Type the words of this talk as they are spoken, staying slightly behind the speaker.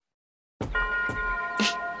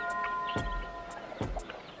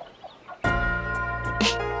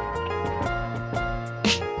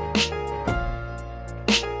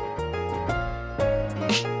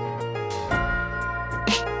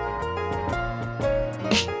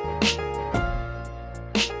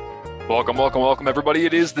Welcome, everybody.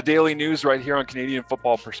 It is the Daily News right here on Canadian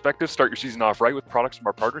Football Perspective. Start your season off right with products from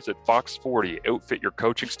our partners at Fox 40. Outfit your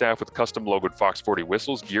coaching staff with custom logoed Fox 40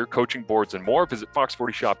 whistles, gear, coaching boards, and more. Visit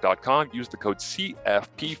fox40shop.com. Use the code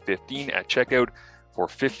CFP15 at checkout for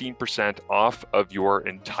 15% off of your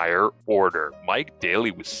entire order. Mike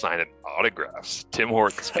Daly was signing autographs. Tim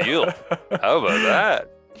Hortons Field. How about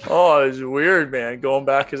that? Oh, it was weird, man. Going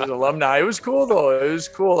back as an alumni. It was cool, though. It was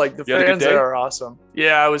cool. Like, the fans there are awesome.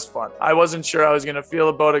 Yeah, it was fun. I wasn't sure I was going to feel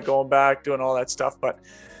about it going back, doing all that stuff, but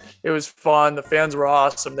it was fun. The fans were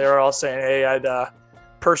awesome. They were all saying, hey, I had a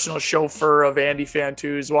personal chauffeur of Andy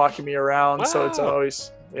Fantu's walking me around. Wow. So it's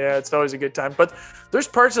always a good time. But there's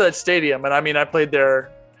parts of that stadium, and I mean, I played there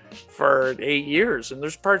for 8 years, and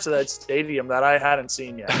there's parts of that stadium that I hadn't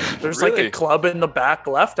seen yet. There's Really? like a club in the back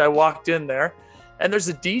left. I walked in there, and there's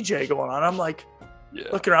a DJ going on. I'm like,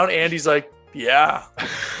 looking around. Andy's like, yeah,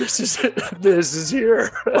 this is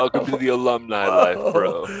here. Welcome to the alumni life,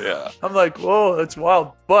 bro. Yeah. I'm like, whoa, that's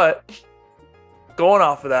wild. But going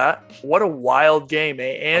off of that, what a wild game,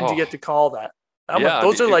 eh? And to get to call that.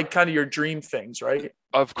 Those are like kind of your dream things, right?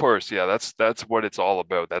 Of course. Yeah. That's what it's all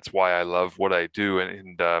about. That's why I love what I do.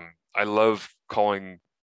 And I love calling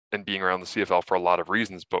and being around the CFL for a lot of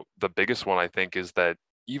reasons. But the biggest one, I think, is that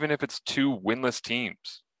even if it's two winless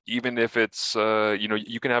teams, even if it's,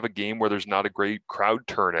 you can have a game where there's not a great crowd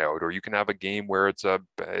turnout, or you can have a game where it's a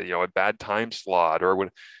bad time slot, or when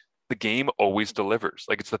the game always delivers.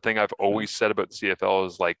 Like, it's the thing I've always said about the CFL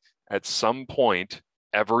is, like, at some point,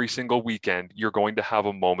 every single weekend, you're going to have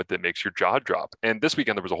a moment that makes your jaw drop. And this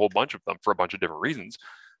weekend, there was a whole bunch of them for a bunch of different reasons.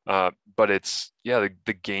 But it's,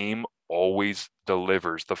 the game always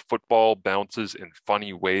delivers. The football bounces in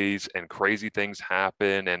funny ways and crazy things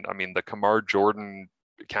happen. And I mean, the Kamar Jordan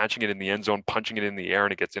catching it in the end zone, punching it in the air,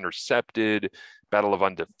 and it gets intercepted. Battle of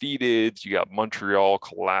undefeateds. You got Montreal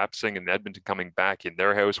collapsing and Edmonton coming back in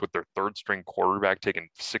their house with their third string quarterback taking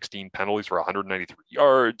 16 penalties for 193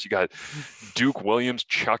 yards. You got Duke Williams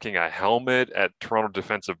chucking a helmet at Toronto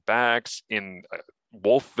defensive backs in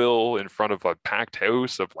Wolfville in front of a packed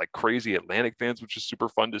house of like crazy Atlantic fans, which is super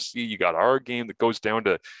fun to see. You got our game that goes down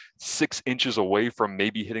to 6 inches away from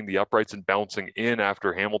maybe hitting the uprights and bouncing in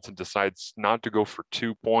after Hamilton decides not to go for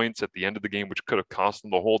 2 points at the end of the game, which could have cost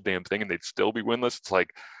them the whole damn thing and they'd still be winless. It's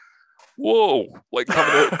like, whoa, like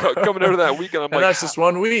coming out of that weekend, and that's just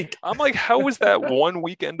 1 week. I'm like, how was that one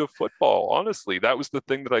weekend of football? Honestly, that was the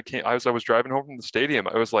thing that I was driving home from the stadium.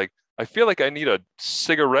 I was like, I feel like I need a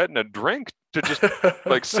cigarette and a drink to just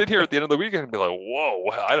like sit here at the end of the weekend and be like, whoa,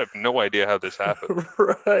 I have no idea how this happened.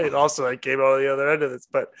 Right. Also, I came out of the other end of this,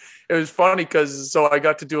 but it was funny because I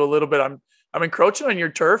got to do a little bit. I'm encroaching on your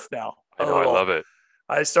turf now. I know, I love it.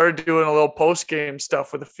 I started doing a little post-game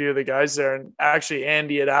stuff with a few of the guys there. And actually,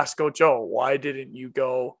 Andy had asked Coach O, why didn't you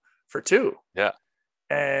go for 2? Yeah.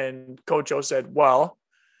 And Coach O said, well,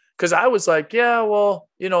 because I was like, yeah, well,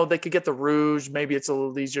 they could get the Rouge. Maybe it's a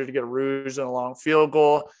little easier to get a Rouge than a long field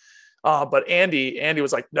goal. But Andy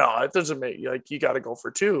was like, no, it doesn't make, like, you got to go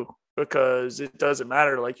for 2 because it doesn't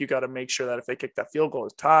matter. Like, you got to make sure that if they kick that field goal,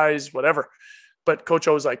 it's ties, whatever. But Coach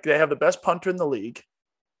O was like, they have the best punter in the league.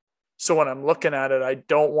 So when I'm looking at it, I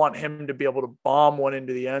don't want him to be able to bomb one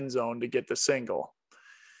into the end zone to get the single.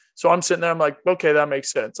 So I'm sitting there, I'm like, okay, that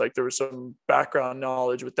makes sense. Like, there was some background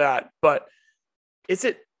knowledge with that. But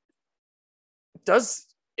does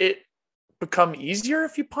it become easier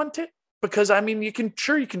if you punt it? Because, I mean, you can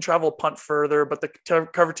travel a punt further, but the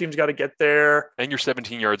cover team's got to get there. And you're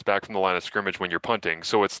 17 yards back from the line of scrimmage when you're punting.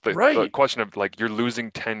 So it's the question of, like, you're losing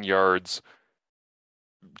 10 yards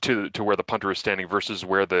to where the punter is standing versus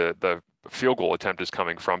where the field goal attempt is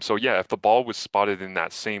coming from. So, yeah, if the ball was spotted in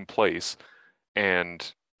that same place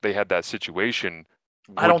and they had that situation,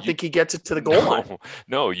 I don't think he gets it to the goal line.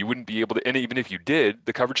 No, you wouldn't be able to. And even if you did,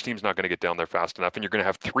 the coverage team's not going to get down there fast enough. And you're going to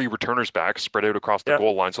have 3 returners back spread out across the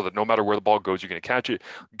goal line so that no matter where the ball goes, you're going to catch it,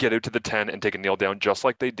 get out to the 10 and take a nail down just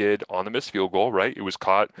like they did on the missed field goal, right? It was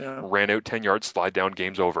caught, ran out 10 yards, slide down,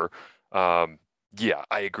 game's over. Yeah,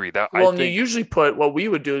 I agree. You usually what we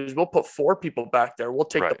would do is we'll put 4 people back there. We'll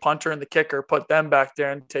take the punter and the kicker, put them back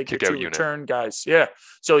there and take your 2 return guys. Yeah.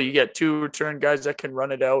 So you get 2 return guys that can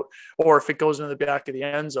run it out. Or if it goes into the back of the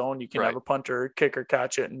end zone, you can have a punter, kicker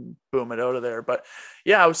catch it and boom it out of there. But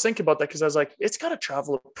yeah, I was thinking about that because I was like, it's got to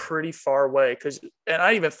travel a pretty far way. And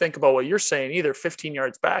I even think about what you're saying, either 15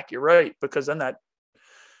 yards back, you're right, because then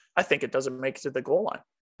I think it doesn't make it to the goal line.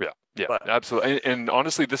 Yeah, absolutely. And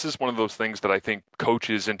honestly, this is one of those things that I think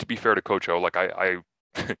coaches, and to be fair to Coach O, like I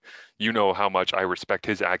you know how much I respect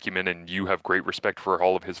his acumen and you have great respect for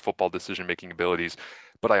all of his football decision-making abilities.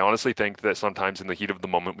 But I honestly think that sometimes in the heat of the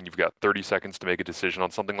moment, when you've got 30 seconds to make a decision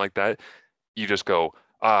on something like that, you just go,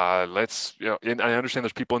 let's, and I understand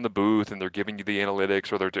there's people in the booth and they're giving you the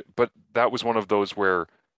analytics but that was one of those where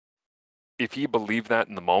if he believed that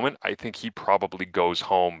in the moment, I think he probably goes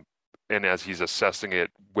home and as he's assessing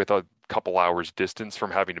it with a couple hours distance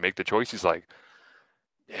from having to make the choice, he's like,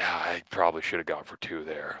 yeah, I probably should have gone for 2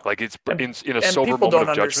 there. Like it's in a sober people moment don't of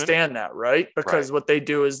judgment. understand that, right? Because Right. what they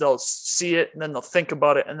do is they'll see it and then they'll think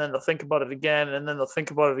about it and then they'll think about it again and then they'll think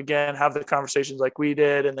about it again, have the conversations like we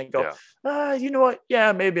did, and then go, you know what?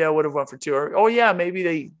 Yeah, maybe I would have went for 2. Or, oh yeah,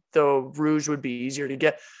 maybe the Rouge would be easier to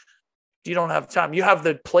get. You don't have time. You have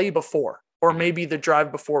the play before, or maybe the drive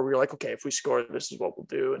before where you're like, okay, if we score, this is what we'll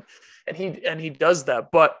do. And he does that.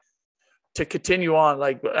 But to continue on,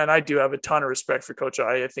 like, and I do have a ton of respect for Coach.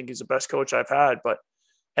 I think he's the best coach I've had,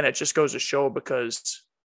 and it just goes to show because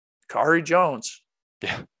Khari Jones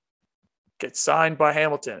gets signed by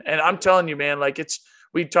Hamilton. And I'm telling you, man, like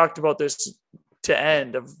we talked about this to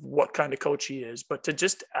end of what kind of coach he is, but to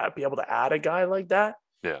just be able to add a guy like that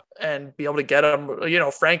and be able to get him,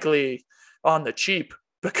 frankly, on the cheap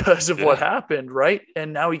because of what happened, right?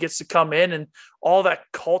 And now he gets to come in and all that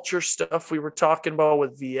culture stuff we were talking about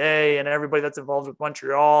with VA and everybody that's involved with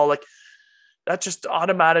Montreal, like that just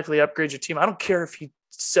automatically upgrades your team. I don't care if he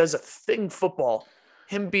says a thing football,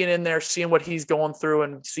 him being in there, seeing what he's going through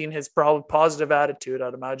and seeing his probably positive attitude,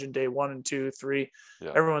 I'd imagine day 1 and 2, 3,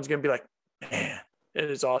 everyone's going to be like, man, it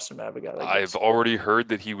is awesome to have a guy like I've this. already heard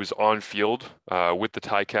that he was on field with the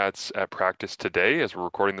Ticats at practice today as we're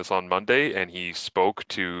recording this on Monday, and he spoke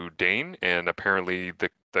to Dane, and apparently the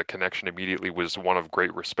connection immediately was one of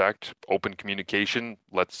great respect, open communication.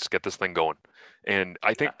 Let's get this thing going. And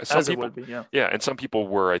I think some people, and some people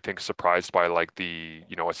were, I think, surprised by like the,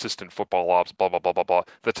 assistant football ops, blah, blah, blah, blah, blah.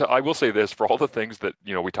 I will say this, for all the things that,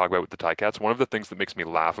 we talk about with the Ticats, one of the things that makes me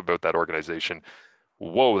laugh about that organization,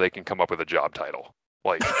 whoa, they can come up with a job title.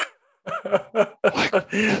 Like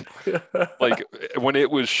when it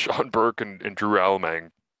was Sean Burke and Drew Alamang,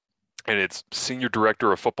 and it's senior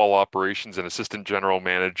director of football operations and assistant general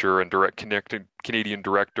manager and Canadian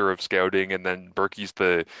director of scouting, and then Burkey's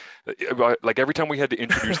like every time we had to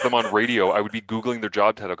introduce them on radio, I would be Googling their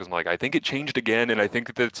job title because I'm like, I think it changed again, and I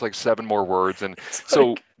think that it's like 7 more words. And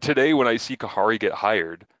so today when I see Khari get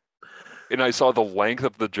hired, and I saw the length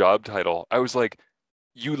of the job title, I was like,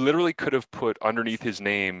 you literally could have put underneath his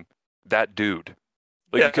name that dude.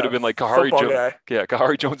 Like you could have been like Khari Jones. Yeah,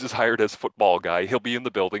 Khari Jones is hired as football guy. He'll be in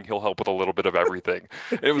the building. He'll help with a little bit of everything.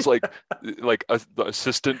 And it was like the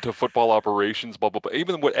assistant to football operations, blah blah blah.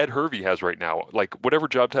 Even what Ed Hervey has right now, like whatever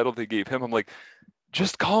job title they gave him, I'm like,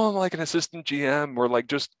 just call him like an assistant GM, or like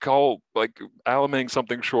just call like Alamang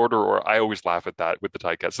something shorter. Or I always laugh at that with the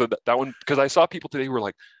Ticats. So that one, because I saw people today who were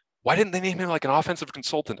like, why didn't they name him like an offensive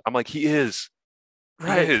consultant? I'm like, he is.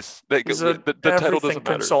 Right. He is. The title doesn't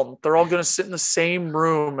matter. Consultant. They're all going to sit in the same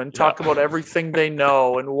room and talk about everything they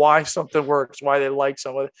know and why something works, why they like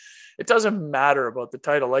something. It doesn't matter about the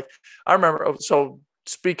title. Like I remember, so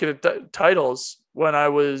speaking of titles, when I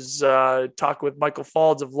was talking with Michael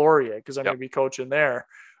Falds of Laurier, because I'm going to be coaching there.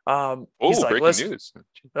 He's like, breaking news.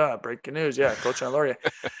 Breaking news. Yeah. Coaching at Laurier.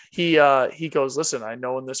 He goes, listen, I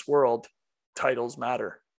know in this world titles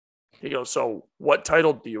matter. He goes, so what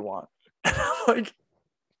title do you want? And I'm like,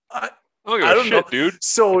 I don't know, dude.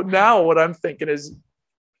 So now what I'm thinking is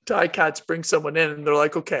Ticats bring someone in and they're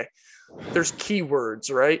like, okay, there's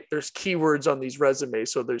keywords, right? There's keywords on these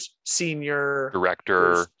resumes. So there's senior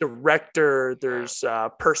director, there's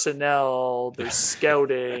personnel, there's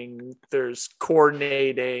scouting, there's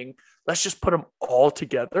coordinating. Let's just put them all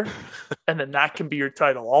together. And then that can be your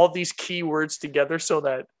title. All these keywords together so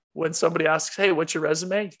that when somebody asks, hey, what's your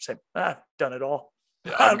resume? You say, I've done it all.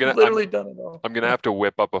 I've literally done it all. I'm going to have to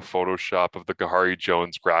whip up a Photoshop of the Khari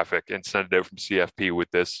Jones graphic and send it out from CFP with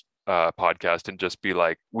this podcast and just be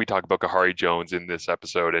like, we talk about Khari Jones in this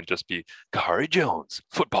episode and just be Khari Jones,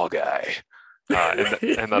 football guy.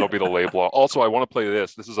 And that'll be the label. Also, I want to play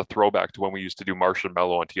this. This is a throwback to when we used to do Marsh and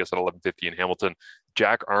Mello on TSN 1150 in Hamilton.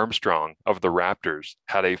 Jack Armstrong of the Raptors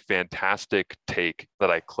had a fantastic take that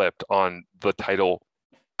I clipped on the title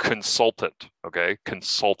consultant. Okay,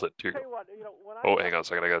 consultant. Here you go. Hang on a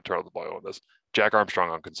second. I got to turn on the volume on this. Jack Armstrong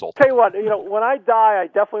on consultant. Tell you what, when I die, I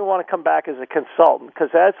definitely want to come back as a consultant because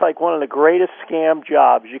that's like one of the greatest scam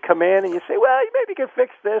jobs. You come in and you say, well, you maybe can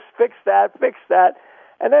fix this, fix that,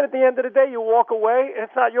 and then at the end of the day, you walk away and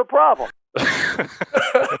it's not your problem.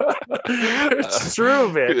 It's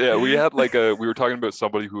true, man. Yeah, we had we were talking about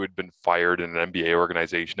somebody who had been fired in an NBA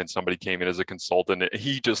organization, and somebody came in as a consultant, and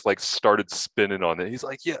he just started spinning on it. He's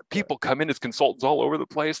like, yeah, people come in as consultants all over the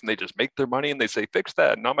place, and they just make their money, and they say, fix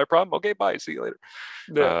that, not my problem. Okay, bye, see you later.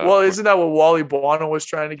 Yeah. Well, isn't that what Wally Buono was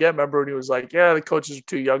trying to get? Remember when he was like, yeah, the coaches are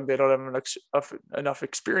too young. They don't have enough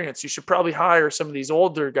experience. You should probably hire some of these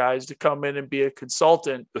older guys to come in and be a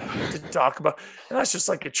consultant to talk about. And that's just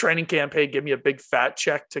like a training camp. Hey, give me a big fat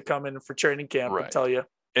check to come in for training camp and tell you.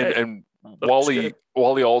 And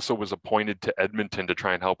Wally also was appointed to Edmonton to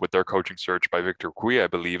try and help with their coaching search by Victor Cui, I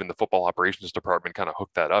believe, and the football operations department kind of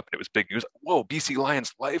hooked that up. And it was big news. Whoa, BC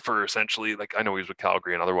Lions lifer, essentially. I know he was with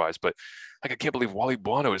Calgary and otherwise, but I can't believe Wally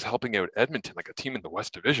Buono is helping out Edmonton, a team in the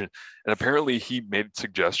West Division. And apparently he made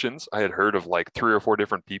suggestions. I had heard of 3 or 4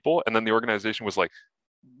 different people. And then the organization was like,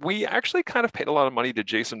 we actually kind of paid a lot of money to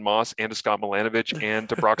Jason Moss and to Scott Milanovic and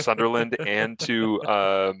to Brock Sunderland and to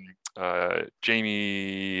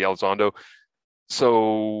Jamie Elizondo.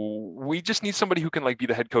 So we just need somebody who can be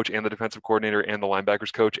the head coach and the defensive coordinator and the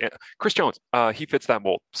linebackers coach. And Chris Jones, he fits that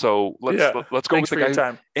mold. So let's go with the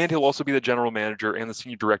guy. And he'll also be the general manager and the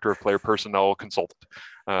senior director of player personnel consultant.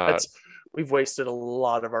 We've wasted a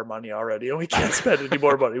lot of our money already, and we can't spend any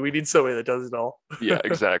more money. We need somebody that does it all. Yeah,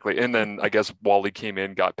 exactly. And then I guess Wally came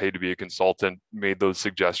in, got paid to be a consultant, made those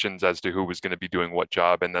suggestions as to who was going to be doing what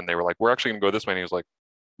job. And then they were like, we're actually going to go this way. And he was like,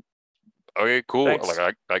 okay, cool. Thanks.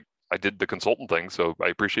 I did the consultant thing, so I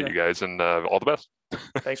appreciate you guys, and all the best.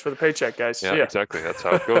 Thanks for the paycheck, guys. Yeah, exactly. That's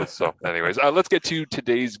how it goes. So anyways, let's get to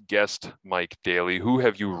today's guest, Mike Daly. Who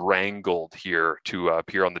have you wrangled here to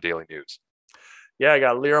appear on the Daily News? Yeah, I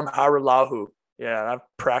got Liram Hajrullahu. Yeah, I've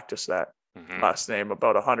practiced that last name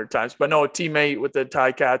about 100 times. But no, a teammate with the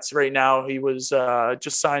Ticats right now. He was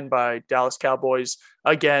just signed by Dallas Cowboys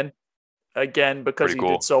again because he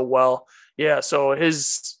did so well. Yeah, so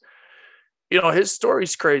his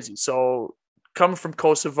story's crazy. So coming from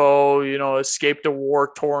Kosovo, escaped a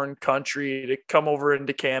war-torn country to come over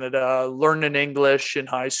into Canada, learning English in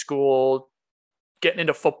high school, getting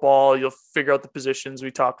into football. You'll figure out the positions.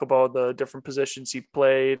 We talk about the different positions he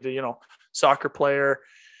played, soccer player,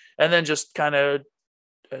 and then just kind of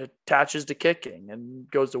attaches to kicking and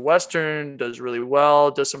goes to Western, does really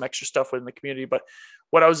well, does some extra stuff within the community. But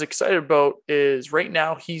what I was excited about is right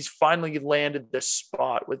now he's finally landed this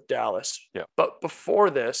spot with Dallas. Yeah. But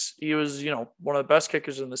before this, he was, one of the best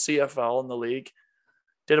kickers in the CFL in the league,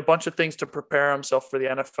 did a bunch of things to prepare himself for the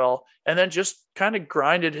NFL, and then just kind of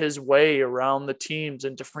grinded his way around the teams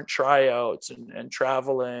and different tryouts and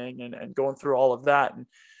traveling and going through all of that. And,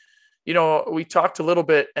 we talked a little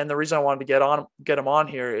bit, and the reason I wanted to get him on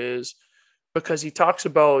here is because he talks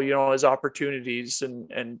about, his opportunities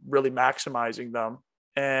and really maximizing them.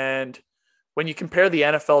 And when you compare the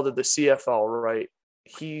NFL to the CFL, right,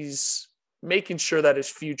 he's making sure that his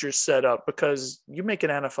future's set up, because you make an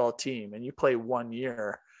NFL team and you play 1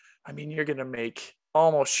 year. I mean, you're going to make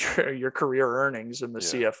almost your career earnings in the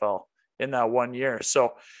CFL in that 1 year.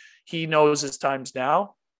 So he knows his time's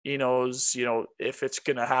now. He knows, if it's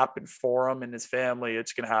going to happen for him and his family,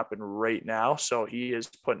 it's going to happen right now. So he is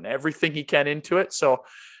putting everything he can into it. So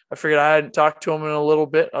I figured I hadn't talked to him in a little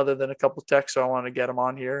bit other than a couple of texts. So I want to get him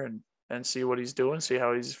on here and see what he's doing, see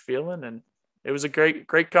how he's feeling. And it was a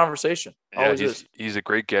great conversation. Yeah, he's a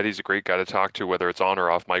great get. He's a great guy to talk to, whether it's on or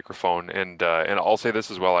off microphone. And I'll say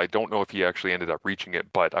this as well. I don't know if he actually ended up reaching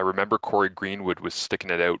it, but I remember Corey Greenwood was sticking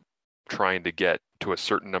it out, trying to get to a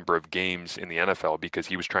certain number of games in the NFL because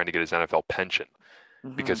he was trying to get his NFL pension.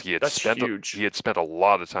 Because he had spent a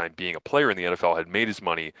lot of time being a player in the NFL, had made his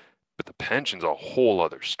money, but the pension's a whole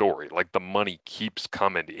other story. The money keeps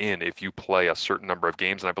coming in if you play a certain number of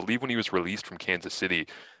games. And I believe when he was released from Kansas City,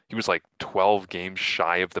 he was 12 games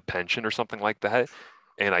shy of the pension or something like that.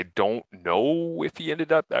 And I don't know if he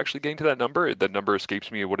ended up actually getting to that number. The number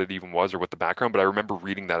escapes me what it even was or what the background, but I remember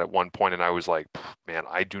reading that at one point and I was like, man,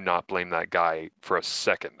 I do not blame that guy for a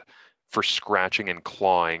second for scratching and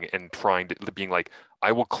clawing and trying to being like,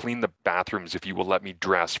 I will clean the bathrooms if you will let me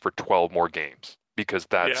dress for 12 more games. Because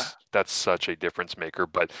that's such a difference maker.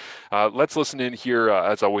 But let's listen in here.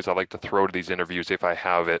 As always, I like to throw to these interviews, if I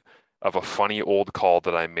have it, of a funny old call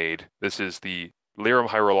that I made. This is the Liram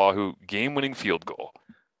Hajrullahu game-winning field goal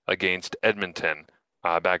against Edmonton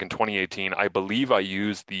back in 2018. I believe I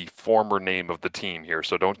used the former name of the team here,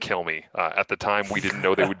 so don't kill me. At the time, we didn't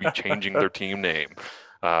know they would be changing their team name.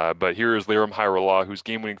 But here is Liram Hajrullahu,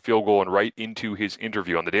 game-winning field goal, and right into his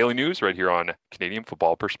interview on the Daily News right here on Canadian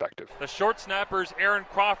Football Perspective. The short snapper is Aaron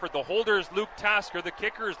Crawford. The holder is Luke Tasker. The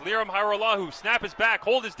kicker is Liram Hajrullahu. Snap is back.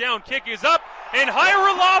 Hold is down. Kick is up. And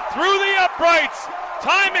Hajrullahu through the uprights.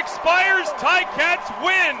 Time expires. Ticats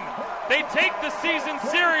win. They take the season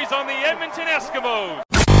series on the Edmonton Eskimos.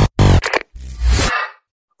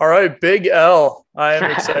 All right, Big L. I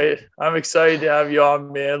am excited. I'm excited to have you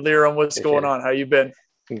on, man. Liram, what's going on? How you been?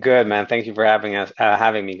 Good, man. Thank you for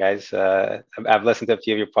having me, guys. I've listened to a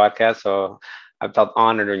few of your podcasts, so I felt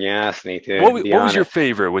honored when you asked me to. What was your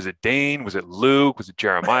favorite? Was it Dane? Was it Luke? Was it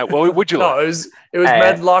Jeremiah? What would you like? No, it was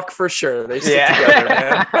Medlock for sure. They stick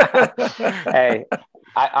together, man. Hey,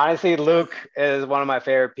 honestly, Luke is one of my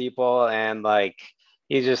favorite people, and like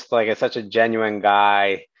he's just like such a genuine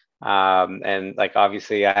guy. And like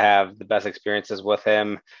obviously, I have the best experiences with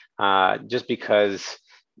him, just because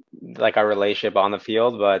like our relationship on the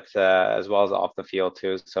field, but as well as off the field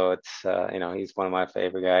too. So it's he's one of my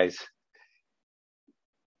favorite guys.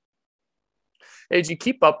 Hey, do you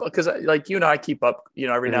keep up? Because like you and I keep up,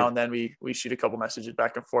 every now and then we shoot a couple messages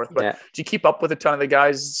back and forth. But do you keep up with a ton of the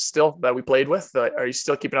guys still that we played with? Are you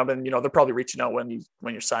still keeping up? And they're probably reaching out when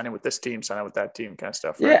you're signing with this team, signing with that team, kind of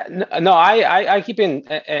stuff. Right? Yeah, no, I keep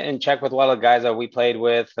in check with a lot of guys that we played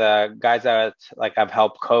with, guys that like I've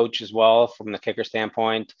helped coach as well from the kicker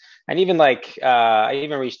standpoint, and even like I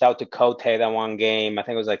even reached out to Cote that one game. I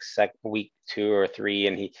think it was like week 2 or 3,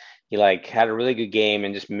 and he like had a really good game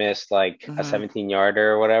and just missed like a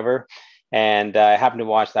 17-yarder or whatever. And I happened to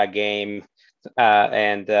watch that game,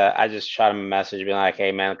 and I just shot him a message being like,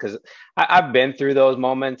 hey man, because I've been through those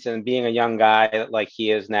moments, and being a young guy like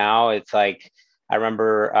he is now, it's like I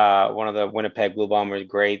remember one of the Winnipeg Blue Bombers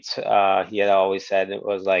greats, he had always said it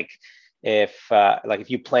was like, if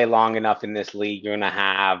you play long enough in this league, you're gonna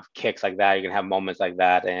have kicks like that, you're gonna have moments like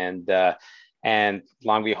that. And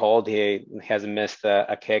long and behold, he hasn't missed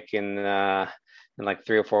a kick in like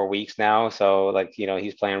 3 or 4 weeks now. So like,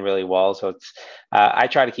 he's playing really well. So it's, I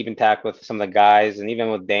try to keep in touch with some of the guys, and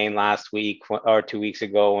even with Dane last week or 2 weeks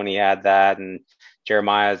ago when he had that, and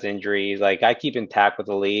Jeremiah's injuries, like I keep in touch with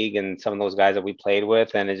the league and some of those guys that we played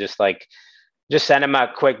with. And it's just like, just send them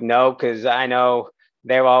a quick note. 'Cause I know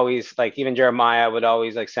they're always like, even Jeremiah would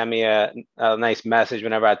always like send me a nice message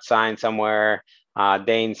whenever I'd sign somewhere.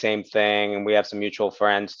 Dane, same thing, and we have some mutual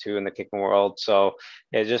friends too in the kicking world. So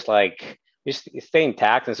it's just like just stay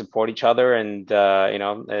intact and support each other, and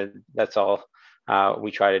that's all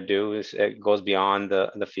we try to do. Is it goes beyond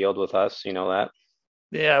the field with us, that.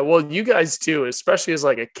 Yeah, well, you guys too, especially as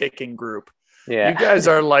like a kicking group. Yeah, you guys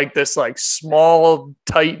are like this like small,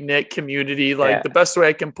 tight knit community. Like the best way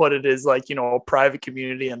I can put it is like a private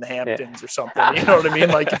community in the Hamptons or something. You know what I mean?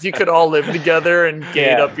 Like if you could all live together and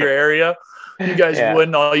gate up your area. You guys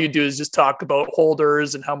wouldn't. All you do is just talk about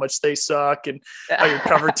holders and how much they suck and how your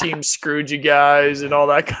cover team screwed you guys and all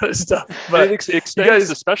that kind of stuff. But it extends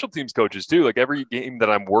to special teams coaches too. Like every game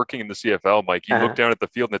that I'm working in the CFL, Mike, you look down at the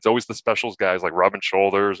field and it's always the specials guys like rubbing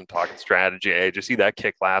shoulders and talking strategy. Hey, did you see that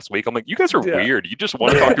kick last week? I'm like, you guys are weird. You just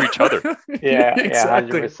want to talk to each other.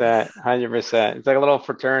 Exactly. 100%. It's like a little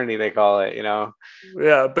fraternity, they call it,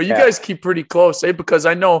 Yeah, but you guys keep pretty close, because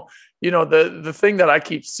I know the thing that I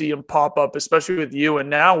keep seeing pop up, especially with you, and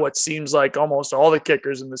now what seems like almost all the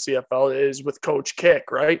kickers in the CFL is with Coach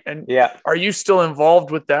Kick, right? And are you still involved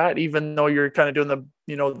with that, even though you're kind of doing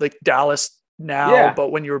the Dallas now, but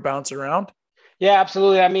when you were bouncing around? Yeah,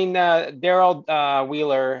 absolutely. I mean, Daryl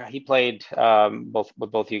Wheeler, he played with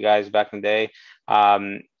both you guys back in the day.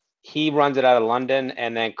 He runs it out of London,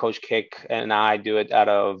 and then Coach Kick and I do it out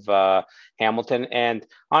of Hamilton. And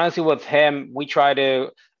honestly, with him, we try to,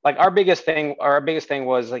 like, our biggest thing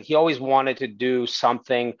was like he always wanted to do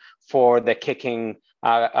something for the kicking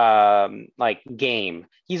like game.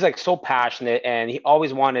 He's like so passionate, and he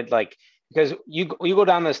always wanted, like, because you go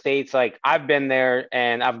down the States, like I've been there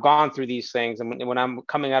and I've gone through these things. And when I'm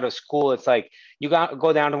coming out of school, it's like you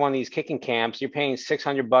go down to one of these kicking camps, you're paying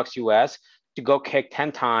 $600 US to go kick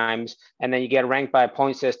 10 times. And then you get ranked by a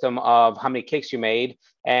point system of how many kicks you made.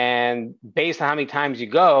 And based on how many times you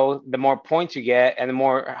go, the more points you get and the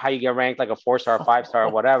more how you get ranked, like a 4-star,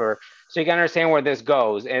 5-star, whatever. So you can understand where this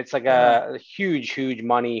goes. And it's like a huge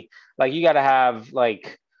money. Like you got to have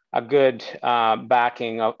like a good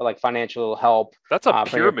backing of like financial help. That's a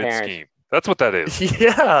pyramid scheme. That's what that is.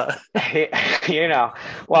 Yeah.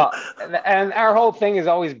 Well, and our whole thing has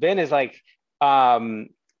always been is like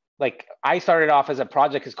I started off as a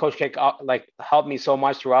project because Coach Kick like helped me so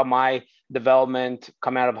much throughout my development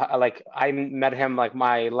coming out of, like, I met him like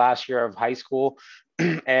my last year of high school.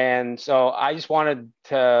 And so I just wanted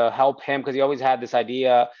to help him because he always had this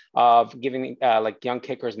idea of giving like young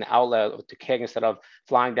kickers an outlet to kick instead of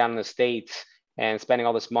flying down in the States and spending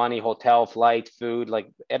all this money, hotel, flight, food. Like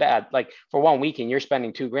it had, like for one weekend, you're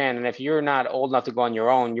spending $2,000. And if you're not old enough to go on your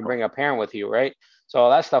own, you bring a parent with you, right? So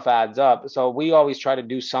that stuff adds up. So we always try to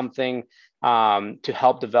do something to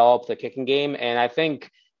help develop the kicking game. And I think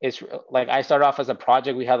it's like I started off as a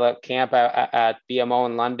project. We had a camp at BMO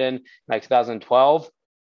in London, like 2012.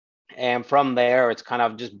 And from there, it's kind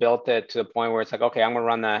of just built it to the point where it's like, okay, I'm going to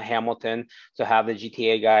run the Hamilton. So have the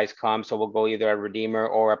GTA guys come. So we'll go either at Redeemer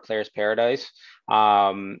or at Players Paradise.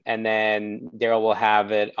 And then Daryl will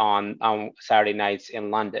have it on Saturday nights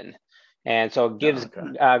in London. And so it gives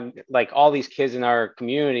like all these kids in our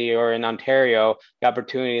community or in Ontario the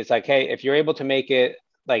opportunity. It's like, hey, if you're able to make it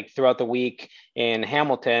like throughout the week in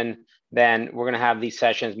Hamilton, then we're going to have these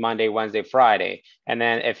sessions Monday, Wednesday, Friday. And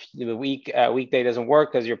then if the weekday doesn't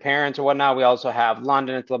work because your parents or whatnot, we also have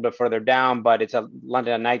London. It's a little bit further down, but it's a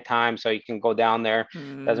London at nighttime. So you can go down there.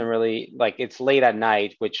 Doesn't really like, it's late at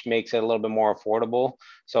night, which makes it a little bit more affordable.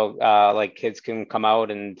 So like kids can come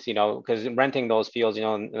out and, you know, because renting those fields, you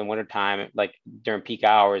know, in the wintertime, like during peak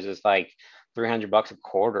hours is like $300 a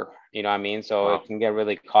quarter, you know what I mean? So It can get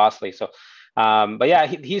really costly. So but yeah,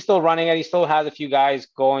 he's still running it. He still has a few guys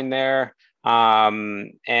going there,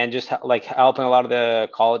 and just like helping a lot of the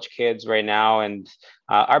college kids right now. And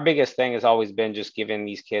our biggest thing has always been just giving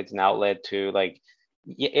these kids an outlet to like,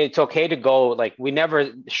 it's okay to go. Like we never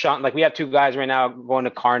shun, like we have two guys right now going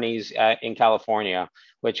to Carney's in California,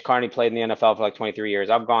 which Carney played in the NFL for like 23 years.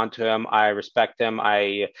 I've gone to him. I respect him.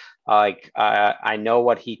 I know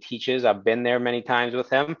what he teaches. I've been there many times with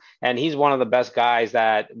him, and he's one of the best guys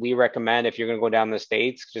that we recommend if you're going to go down the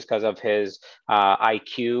States, just because of his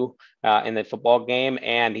IQ in the football game.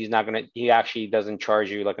 And he actually doesn't charge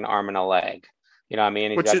you like an arm and a leg. You know what I mean?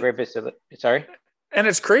 He's got great facility. Sorry. And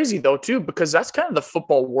it's crazy though, too, because that's kind of the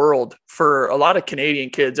football world for a lot of Canadian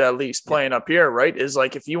kids, at least playing up here, right? Is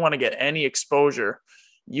like, if you want to get any exposure,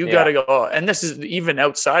 you got to go. And this is even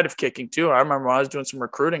outside of kicking too. I remember when I was doing some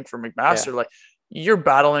recruiting for McMaster, like you're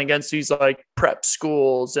battling against these like prep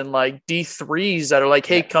schools and like D3s that are like,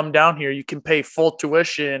 hey, come down here. You can pay full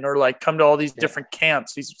tuition, or like come to all these different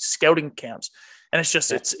camps, these scouting camps. And it's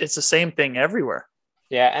just, it's the same thing everywhere.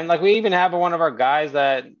 Yeah, and like we even have one of our guys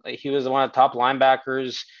that he was one of the top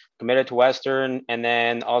linebackers, committed to Western, and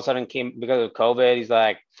then all of a sudden came because of COVID. He's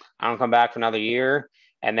like, I don't come back for another year.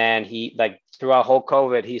 And then he like throughout whole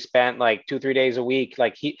COVID, he spent like 2-3 days a week.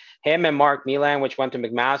 Like him and Mark Milan, which went to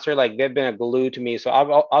McMaster, like they've been a glue to me. So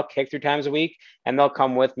I'll kick 3 times a week, and they'll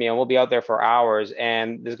come with me, and we'll be out there for hours.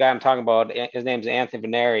 And this guy I'm talking about, his name's Anthony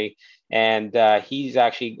Veneri, and he's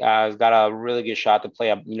actually got a really good shot to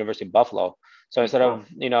play at University of Buffalo. So instead of,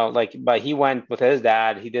 you know, like, but he went with his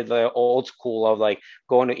dad, he did the old school of like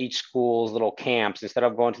going to each school's little camps instead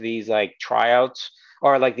of going to these like tryouts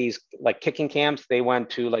or like these like kicking camps. They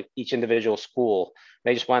went to like each individual school.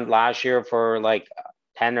 They just went last year for like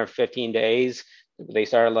 10 or 15 days. They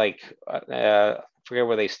started like, I forget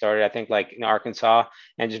where they started. I think like in Arkansas,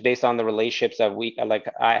 and just based on the relationships that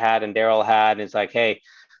I had and Daryl had, it's like, hey,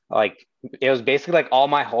 like it was basically like all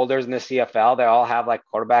my holders in the CFL, they all have like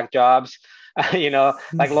quarterback jobs. You know,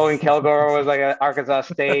 like Logan Kilgore was like at Arkansas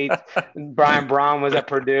State, Brian Braun was at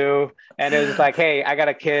Purdue, and it was like, hey, I got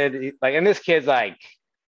a kid, like, and this kid's like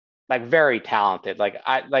very talented. Like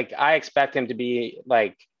I expect him to be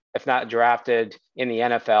like, if not drafted in the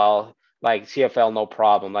NFL, like CFL, no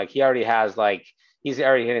problem. Like he already has like, he's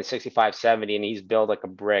already hitting 65, 70, and he's built like a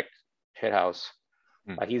brick shit house.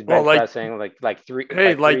 Like he's bench pressing like three.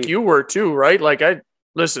 Hey, like you were too, right? Like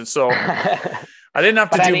listen, so I didn't have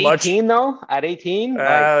to do much. At 18 though, at 18, you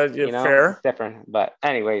know, fair. It's different. But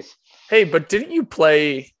anyways. Hey, but didn't you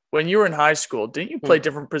play when you were in high school? Didn't you play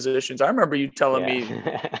different positions? I remember you telling me.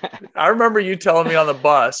 I remember you telling me on the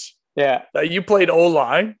bus. Yeah. That you played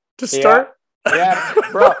O-line to start. Yeah,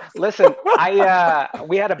 bro. Listen,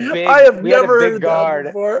 we had a big. I have never had a big heard guard.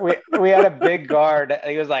 that before. We had a big guard.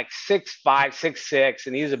 He was like 6'5", 6'6",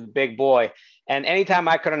 and he's a big boy. And anytime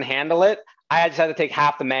I couldn't handle it, I just had to take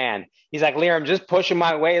half the man. He's like, Liam, just pushing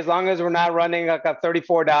my way as long as we're not running like a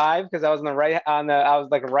 34 dive, because I was I was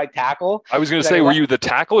like a right tackle. I was going to say, were you the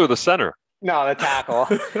tackle or the center? No, the tackle.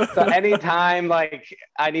 So anytime like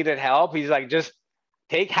I needed help, he's like, just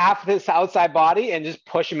take half of his outside body and just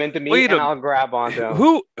push him into me, and I'll grab onto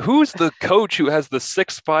him. Who's the coach who has the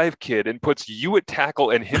 6'5" kid and puts you at tackle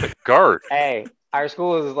and him at guard? Hey, our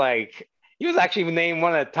school is like, he was actually named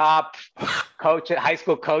one of the top high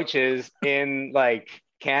school coaches in like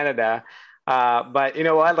Canada. But you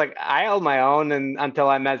know what? Like I held my own until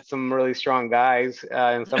I met some really strong guys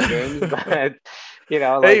in some games. But you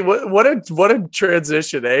know, like, hey, what a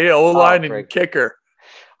transition, eh? O-line and kicker.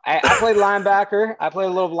 I played linebacker. I played a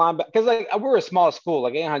little linebacker because like we're a small school,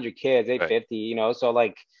 like 800 kids, 850, you know, so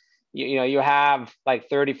like, you know, you have like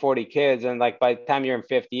 30, 40 kids. And like by the time you're in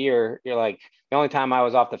fifth year, you're like, the only time I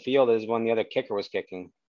was off the field is when the other kicker was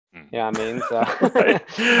kicking. You know what I mean? So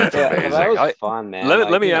That's yeah, amazing. that was fun, man.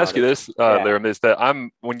 Let me ask you this, yeah. Liram, is that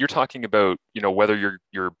when you're talking about, whether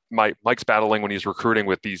Mike's battling when he's recruiting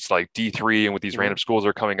with these like D3 and with these random schools that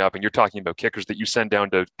are coming up, and you're talking about kickers that you send down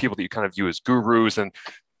to people that you kind of view as gurus, and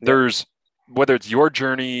there's, whether it's your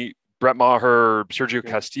journey, Brett Maher, Sergio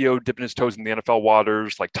Castillo dipping his toes in the NFL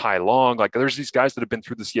waters, like Tai Long, like there's these guys that have been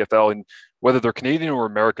through the CFL, and whether they're Canadian or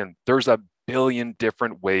American, there's a billion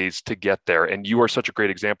different ways to get there. And you are such a great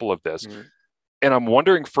example of this. And I'm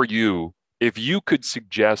wondering for you, if you could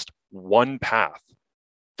suggest one path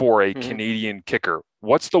for a Canadian kicker,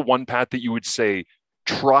 what's the one path that you would say,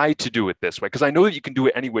 try to do it this way? Because I know that you can do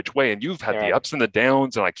it any which way, and you've had the ups and the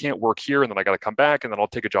downs, and I can't work here, and then I got to come back, and then I'll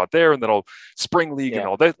take a job there, and then I'll spring league and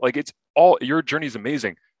all that. Like, it's all, your journey is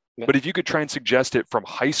amazing. But if you could try and suggest it from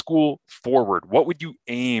high school forward, what would you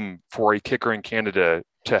aim for a kicker in Canada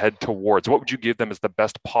to head towards? What would you give them as the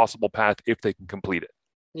best possible path if they can complete it?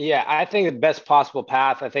 Yeah, I think the best possible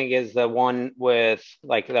path, I think, is the one with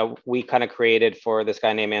like that we kind of created for this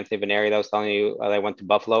guy named Anthony Veneri that I was telling you that went to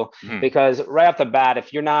Buffalo. Because right off the bat,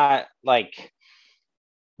 if you're not like,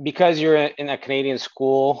 because you're in a Canadian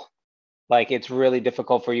school, like it's really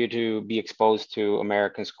difficult for you to be exposed to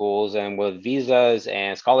American schools and with visas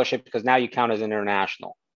and scholarship, because now you count as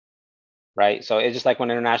international. Right. So it's just like when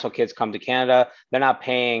international kids come to Canada, they're not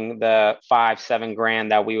paying the $5-7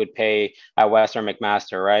 grand that we would pay at Western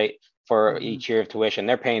McMaster, right, for each year of tuition.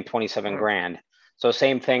 They're paying 27 grand. So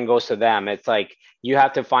same thing goes to them. It's like you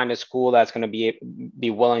have to find a school that's going to be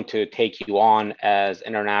willing to take you on as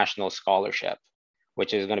international scholarship,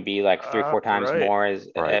 which is going to be like 3-4 times more as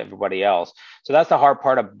everybody else. So that's the hard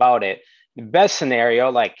part about it. The best scenario,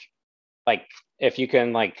 like if you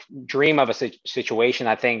can like dream of a situation,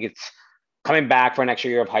 I think it's coming back for an extra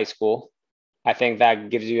year of high school. I think that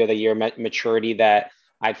gives you the year maturity that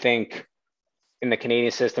I think in the Canadian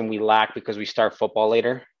system we lack because we start football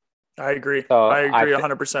later. I agree. So I agree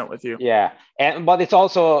 100% with you. Yeah. But it's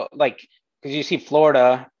also like, because you see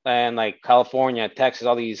Florida and like California, Texas,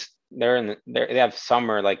 all these, they have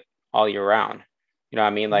summer like all year round. You know what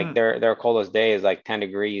I mean? Like their coldest day is like 10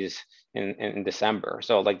 degrees in December.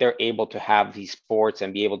 So like they're able to have these sports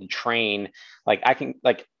and be able to train. Like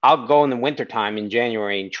I'll go in the wintertime in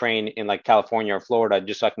January and train in like California or Florida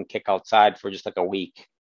just so I can kick outside for just like a week.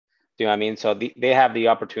 Do you know what I mean? So they have the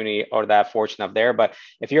opportunity or that fortune up there. But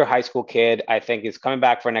if you're a high school kid, I think it's coming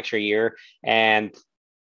back for an extra year. And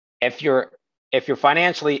if you're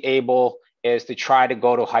financially able, is to try to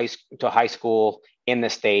go to high school in the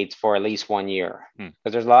States for at least 1 year,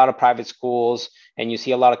 because there's a lot of private schools and you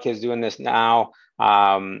see a lot of kids doing this now.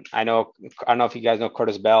 I don't know if you guys know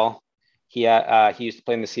Curtis Bell. He used to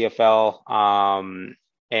play in the CFL,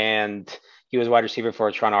 and he was wide receiver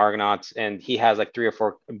for Toronto Argonauts, and he has like 3 or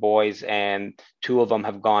 4 boys, and 2 of them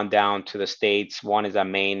have gone down to the States. One is at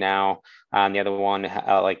Maine now, and the other one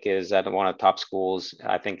is at one of the top schools.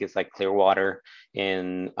 I think it's like Clearwater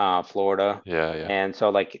in Florida. Yeah. And so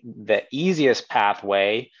like the easiest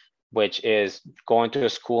pathway, which is going to a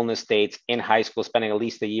school in the States in high school, spending at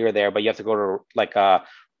least a year there, but you have to go to like a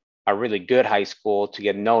really good high school to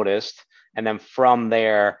get noticed, and then from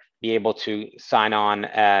there be able to sign on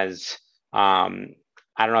as I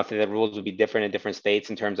don't know if the rules would be different in different states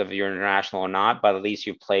in terms of if you're international or not, but at least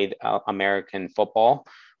you played American football,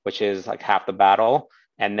 which is like half the battle.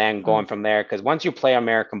 And then going from there, because once you play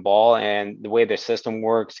American ball and the way the system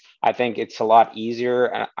works, I think it's a lot easier.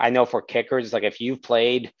 And I know for kickers, like if you've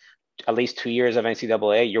played at least 2 years of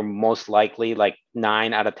NCAA, you're most likely like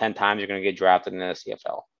 9 out of 10 times you're going to get drafted in the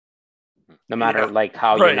CFL. No matter like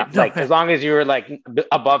how you're not, like as long as you're like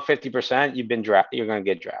above 50%, you've been drafted, you're going to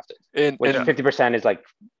get drafted. Which 50% is like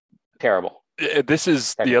terrible. This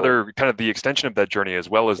is the other kind of the extension of that journey as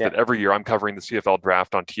well, is that every year I'm covering the CFL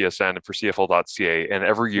draft on TSN for CFL.ca, and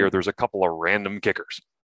every year there's a couple of random kickers,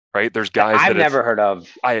 right? There's guys I've never heard of.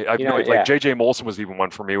 I've like JJ Molson was even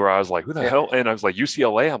one for me where I was like, who the hell? And I was like,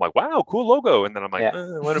 UCLA. I'm like, wow, cool logo. And then I'm like,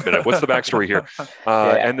 wait a minute, what's the backstory here?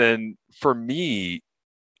 And then for me,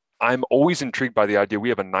 I'm always intrigued by the idea we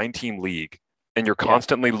have a 9-team league, and you're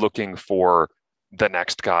constantly looking for the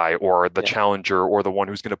next guy or the challenger or the one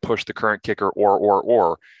who's going to push the current kicker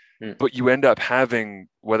or. But you end up having,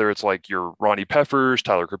 whether it's like your Ronnie Peffers,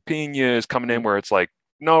 Tyler Crapina is coming in, where it's like,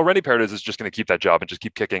 no, Randy Paredes is just going to keep that job and just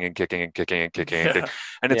keep kicking and kicking and kicking and kicking.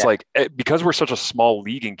 And it's like, because we're such a small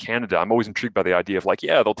league in Canada, I'm always intrigued by the idea of like,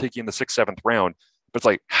 they'll take you in the 6th, 7th round. But it's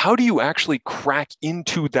like, how do you actually crack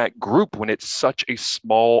into that group when it's such a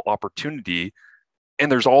small opportunity?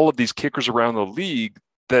 And there's all of these kickers around the league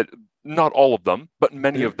that, not all of them, but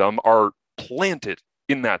many of them are planted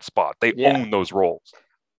in that spot. They own those roles.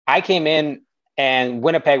 I came in And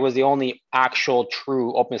Winnipeg was the only actual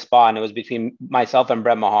true open spot, and it was between myself and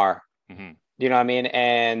Brett Mahar. Mm-hmm. You know what I mean?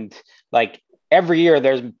 And like every year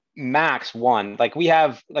there's max one. Like we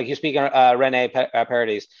have, like you speak Rene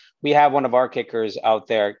Paredes, we have one of our kickers out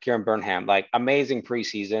there, Kieran Burnham, like amazing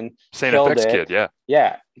preseason. St. FX kid, yeah.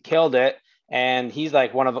 Yeah, killed it. And he's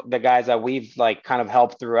like one of the guys that we've like kind of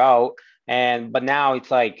helped throughout. But now it's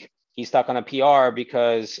like he's stuck on a PR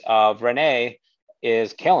because of Rene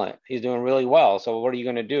is killing it. He's doing really well. So what are you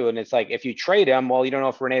going to do? And it's like, if you trade him, well, you don't know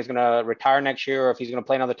if Rene is going to retire next year or if he's going to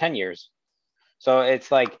play another 10 years. So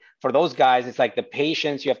it's like, for those guys, it's like the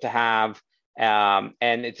patience you have to have. And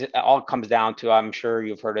it all comes down to, I'm sure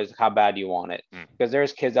you've heard, is how bad you want it. Because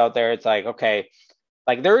there's kids out there, it's like, okay,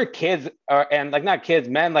 like there are kids and like not kids,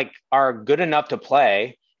 men like are good enough to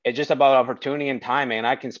play. It's just about opportunity and timing. And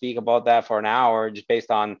I can speak about that for an hour just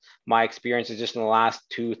based on my experiences just in the last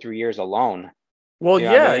 2-3 years alone. Well, you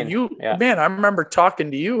know I mean? Man, I remember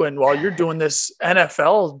talking to you, and while you're doing this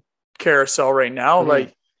NFL carousel right now,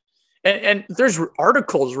 like, and there's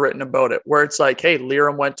articles written about it where it's like, hey,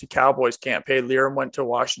 Lirim went to Cowboys camp. Hey, Lirim went to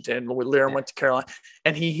Washington. Lirim went to Carolina,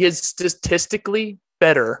 and he is statistically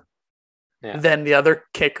better than the other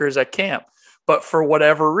kickers at camp. But for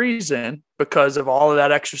whatever reason, because of all of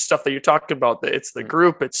that extra stuff that you're talking about, it's the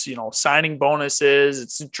group, it's, you know, signing bonuses,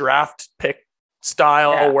 it's draft pick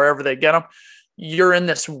style, wherever they get them. You're in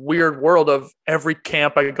this weird world of every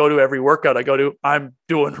camp I go to, every workout I go to, I'm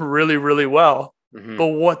doing really, really well. But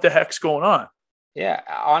what the heck's going on? Yeah,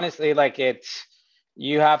 honestly, like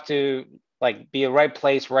you have to like be at right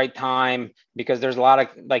place, right time, because there's a lot of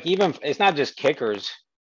like, even it's not just kickers.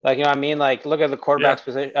 Like, you know what I mean? Like, look at the quarterback's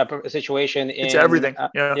situation it's everything.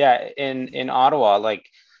 In Ottawa. Like,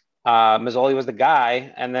 Mazzoli was the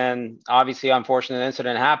guy, and then obviously unfortunate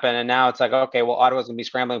incident happened, and now it's like, okay, well, Ottawa's gonna be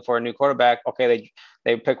scrambling for a new quarterback. Okay,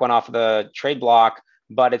 they pick one off of the trade block,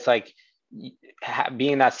 but it's like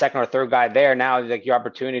being that second or third guy there now, like your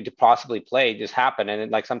opportunity to possibly play just happened.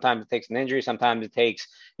 And like sometimes it takes an injury, sometimes it takes,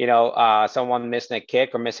 you know, someone missing a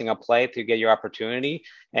kick or missing a play to get your opportunity.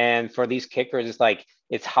 And for these kickers, it's like,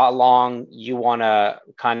 it's how long you want to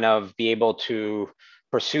kind of be able to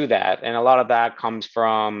pursue that. And a lot of that comes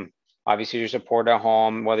from obviously your support at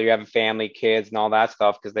home, whether you have a family, kids, and all that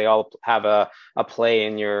stuff, because they all have a play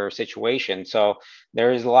in your situation. So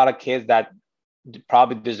there is a lot of kids that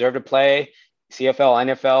probably deserve to play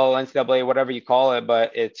CFL, NFL, NCAA, whatever you call it,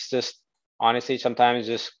 but it's just honestly sometimes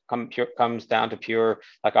just comes down to pure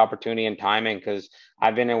like opportunity and timing. Because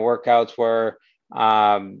I've been in workouts where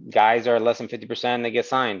guys are less than 50%, they get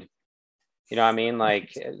signed. You know what I mean?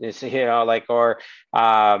 Like it's, you know, like, or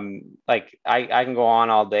like I can go on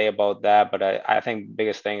all day about that, but I think the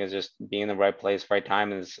biggest thing is just being in the right place, right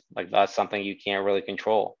time. Is like, that's something you can't really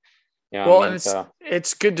control. You know well, I mean? And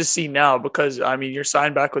it's good to see now, because I mean, you're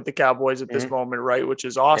signed back with the Cowboys at this moment, right? Which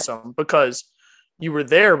is awesome because you were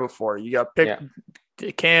there before. You got picked,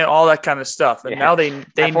 all that kind of stuff, and now they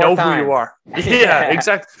know who you are.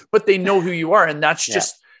 Exactly. But they know who you are, and that's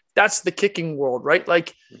just that's the kicking world, right?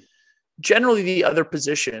 Like generally, the other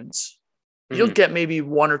positions, you'll get maybe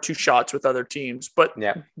 1 or 2 shots with other teams, but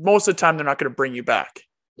most of the time they're not going to bring you back.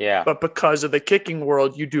 Yeah. But because of the kicking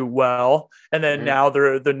world, you do well. And then now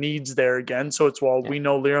the needs there again. So it's, well, we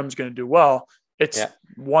know Lirim's going to do well. It's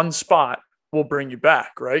one spot will bring you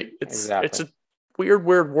back, right? It's a weird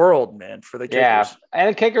world, man, for the kickers. Yeah.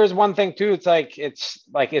 And kicker is one thing too.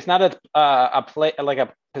 It's not a play, like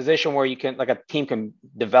a position where you can, like a team can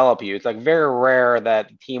develop you. It's like very rare that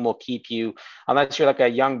a team will keep you unless you're like a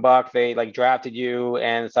young buck, they like drafted you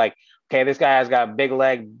and it's like, okay, this guy has got a big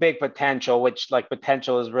leg, big potential, which like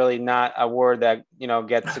potential is really not a word that, you know,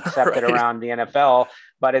 gets accepted around the NFL.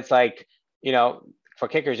 But it's like, you know, for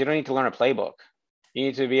kickers, you don't need to learn a playbook. You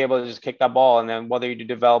need to be able to just kick that ball. And then whether you do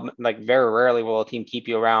development, like very rarely will a team keep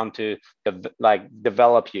you around to like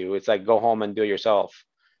develop you. It's like, go home and do it yourself.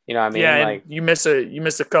 You know what I mean? Yeah, like you miss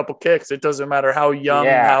a couple kicks. It doesn't matter how young,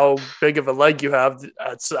 how big of a leg you have.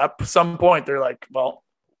 At some point, they're like, well,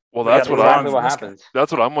 that's what happens.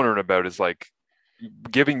 That's what I'm wondering about is like,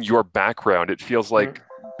 given your background, it feels like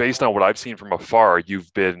based on what I've seen from afar,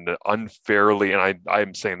 you've been unfairly, and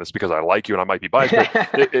I'm saying this because I like you and I might be biased,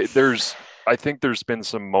 but I think there's been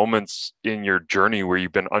some moments in your journey where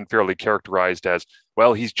you've been unfairly characterized as,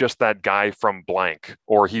 well, he's just that guy from blank,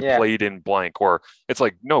 or he played in blank, or it's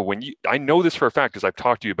like, no, I know this for a fact because I've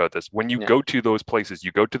talked to you about this. When you go to those places,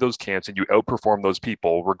 you go to those camps and you outperform those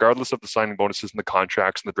people, regardless of the signing bonuses and the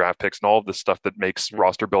contracts and the draft picks and all of this stuff that makes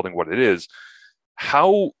roster building what it is.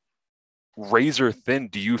 How razor thin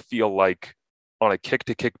do you feel like on a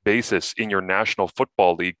kick-to-kick basis in your National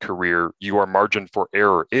Football League career your margin for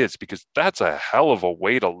error is, because that's a hell of a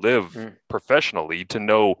way to live professionally, to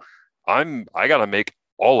know I got to make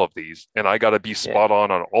all of these and I got to be spot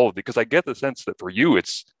on all of these. Because I get the sense that for you,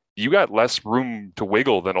 you got less room to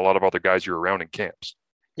wiggle than a lot of other guys you're around in camps.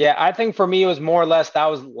 Yeah, I think for me it was more or less that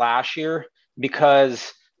was last year,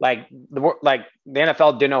 because like the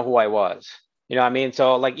NFL didn't know who I was. You know what I mean?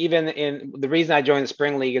 So like even in the reason I joined the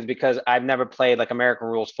spring league is because I've never played like American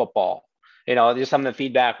rules football. You know, just some of the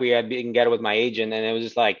feedback we had been get with my agent, and it was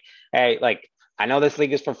just like, hey, like I know this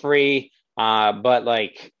league is for free, but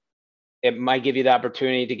like it might give you the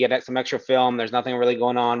opportunity to get some extra film. There's nothing really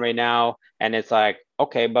going on right now, and it's like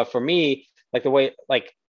okay, but for me, like the way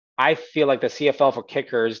like I feel like the CFL for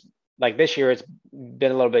kickers, like this year it's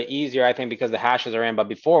been a little bit easier, I think, because the hashes are in. But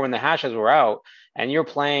before, when the hashes were out and you're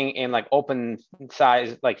playing in like open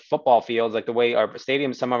size like football fields, like the way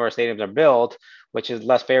some of our stadiums are built, which is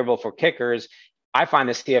less favorable for kickers, I find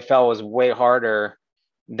the CFL was way harder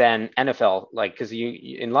than NFL, like because you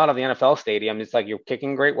in a lot of the NFL stadiums, it's like you're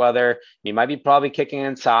kicking great weather, you might be probably kicking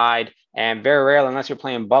inside, and very rarely, unless you're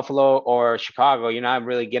playing Buffalo or Chicago, you're not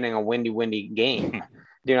really getting a windy game.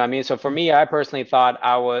 Do you know what I mean? So for me, I personally thought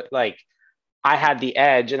I had the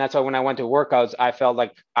edge. And that's why when I went to workouts, I felt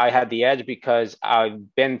like I had the edge because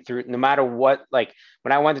I've been through, no matter what, like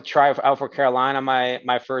when I went to try out for Carolina,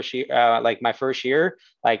 my first year,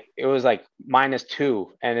 like it was like -2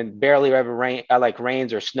 and it barely ever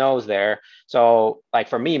rains or snows there. So like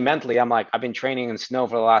for me mentally, I'm like, I've been training in snow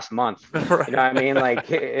for the last month. Right. You know what I mean? Like,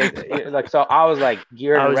 like, so I was like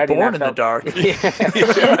geared and ready. I was born in the dark.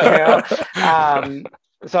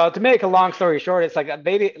 So to make a long story short, it's like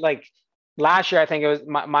they did like, last year, I think it was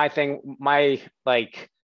my like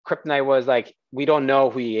kryptonite was like, we don't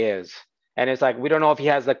know who he is. And it's like, we don't know if he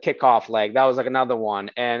has the kickoff leg. That was like another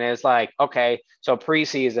one. And it's like, okay, so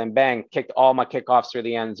preseason, bang, kicked all my kickoffs through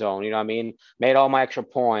the end zone. You know what I mean? Made all my extra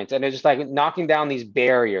points. And it's just like knocking down these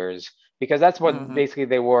barriers, because that's what basically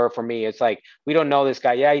they were for me. It's like, we don't know this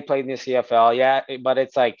guy. Yeah, he played in the CFL. Yeah, but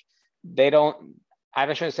it's like,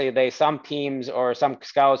 I shouldn't say some teams or some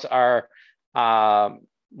scouts are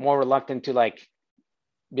more reluctant to like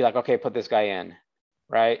be like, okay, put this guy in,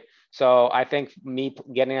 right? So I think me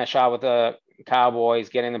getting a shot with the Cowboys,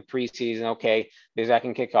 getting the preseason, okay, this guy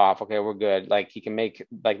can kick off, okay, we're good. Like he can make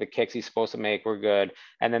like the kicks he's supposed to make, we're good.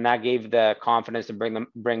 And then that gave the confidence to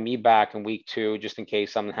bring me back in week 2, just in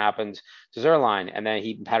case something happens to Zuerlein. And then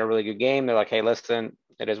he had a really good game. They're like, hey, listen,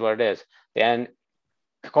 it is what it is. Then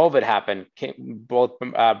COVID happened. Both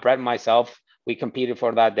Brett and myself, we competed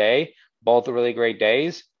for that day. Both really great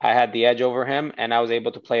days. I had the edge over him and I was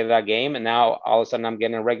able to play that game. And now all of a sudden I'm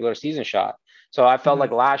getting a regular season shot. So I felt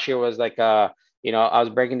like last year was like, I was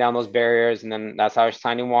breaking down those barriers, and then that's how I was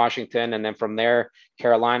signing Washington. And then from there,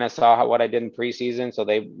 Carolina saw what I did in preseason. So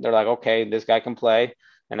they're like, okay, this guy can play.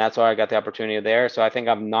 And that's why I got the opportunity there. So I think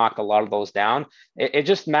I've knocked a lot of those down. It's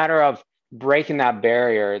just a matter of breaking that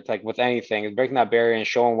barrier. It's like with anything, it's breaking that barrier and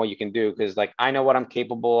showing what you can do. Cause like, I know what I'm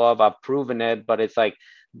capable of. I've proven it, but it's like,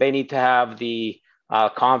 they need to have the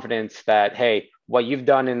confidence that, hey, what you've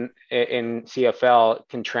done in CFL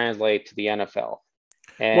can translate to the NFL.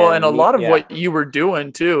 And a lot of what you were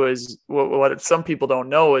doing too is what some people don't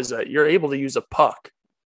know is that you're able to use a puck.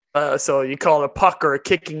 So you call it a puck or a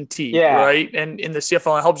kicking tee, right? And in the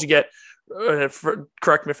CFL, it helps you get,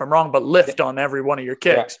 correct me if I'm wrong, but lift on every one of your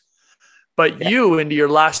kicks. But you, into your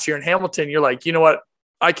last year in Hamilton, you're like, you know what?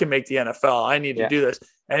 I can make the NFL. I need to do this.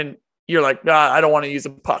 And you're like, nah, I don't want to use a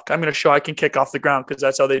puck. I'm going to show I can kick off the ground, because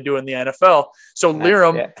that's how they do in the NFL. So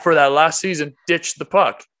Lirim, for that last season, ditched the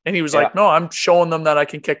puck. And he was like, no, I'm showing them that I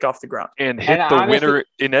can kick off the ground. And hit the winner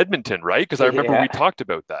in Edmonton, right? Because I remember we talked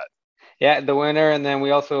about that. Yeah, the winner. And then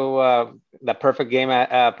we also, the perfect game,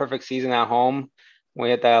 perfect season at home. We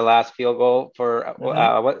hit that last field goal for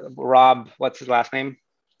Rob, what's his last name?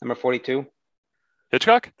 Number 42.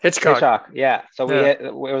 Hitchcock. Yeah. So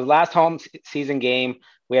it was last home season game.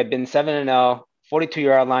 We had been 7-0,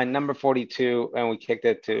 42-yard line, number 42, and we kicked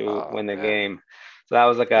it to win the game. So that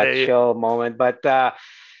was like a chill moment. But to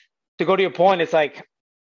go to your point, it's like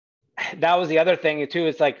that was the other thing too.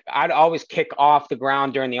 It's like I'd always kick off the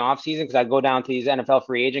ground during the off season, because I'd go down to these NFL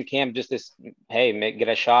free agent camp just get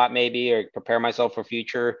a shot maybe, or prepare myself for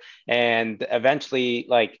future. And eventually,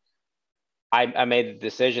 like, I made the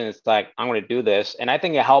decision. It's like, I'm going to do this. And I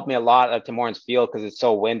think it helped me a lot at Timorans Field, because it's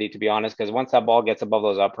so windy, to be honest, because once that ball gets above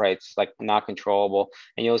those uprights, it's like not controllable.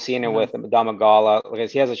 And you'll see it with Domagala,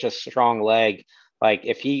 because he has such a strong leg. Like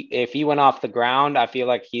if he went off the ground, I feel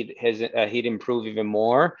like he'd improve even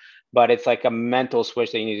more. But it's like a mental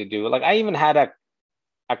switch that you need to do. Like I even had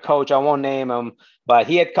a coach, I won't name him, but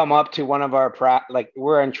he had come up to one of our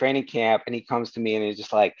we're in training camp, and he comes to me and he's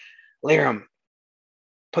just like, Liam,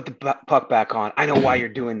 put the puck back on. I know why you're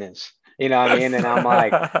doing this. You know what I mean? And I'm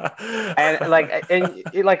like,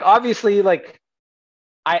 obviously,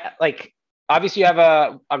 obviously you have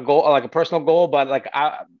a goal, like a personal goal, but like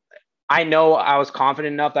I know I was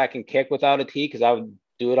confident enough that I can kick without a tee, because I would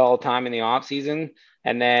do it all the time in the off season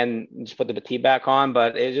and then just put the tee back on.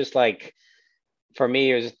 But it's just like, for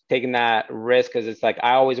me, it was just taking that risk, because it's like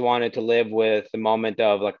I always wanted to live with the moment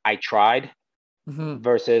of like I tried,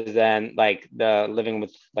 versus then like the living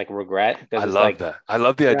with like regret. I love that. I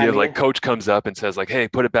love the idea of like coach comes up and says like, hey,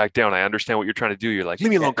 put it back down. I understand what you're trying to do. You're like, leave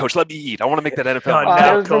me alone, coach. Let me eat. I want to make that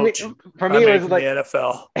NFL. Coach. For me, it was like the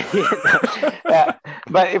NFL. Yeah,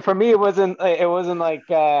 but for me, it wasn't like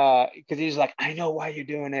because he's like, I know why you're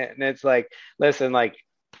doing it, and it's like, listen, like,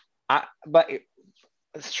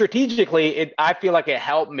 strategically, I feel like it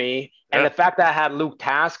helped me, and the fact that I had Luke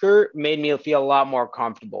Tasker made me feel a lot more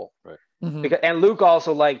comfortable. Right. Because, and Luke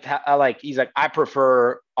also he's like, I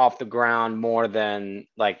prefer off the ground more than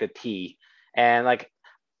like the tee. And like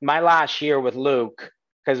my last year with Luke,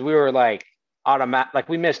 because we were like like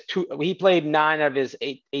we missed he played 9 of his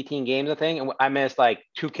 18 games, I think, and I missed like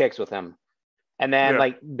 2 kicks with him. And then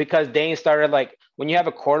like, because Dane started, like, when you have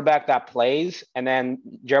a quarterback that plays, and then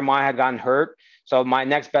Jeremiah had gotten hurt, so my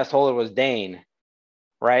next best holder was Dane,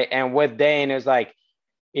 right? And with Dane, it was like,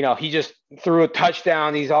 you know, he just threw a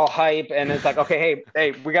touchdown. He's all hype. And it's like, okay,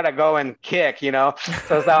 hey, we got to go and kick, you know?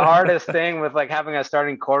 So it's the hardest thing with like having a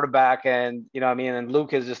starting quarterback, and, you know what I mean? And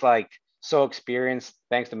Luke is just like so experienced,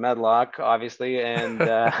 thanks to Medlock, obviously. And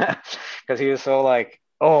because he was so like,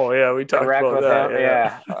 oh yeah, we talked about that.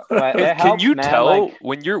 Yeah. But can you tell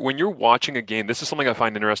when you're watching a game? This is something I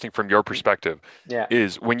find interesting from your perspective. Yeah.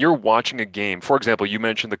 Is when you're watching a game. For example, you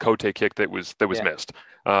mentioned the Cote kick that was missed.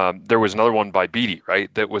 There was another one by Beatty,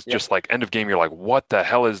 right? That was just like end of game. You're like, what the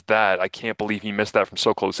hell is that? I can't believe he missed that from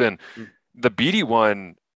so close in. The Beatty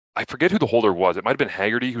one, I forget who the holder was. It might have been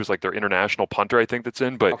Haggerty, who's like their international punter, I think, that's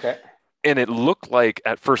in. But and it looked like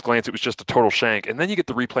at first glance it was just a total shank. And then you get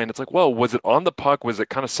the replay and it's like, well, was it on the puck? Was it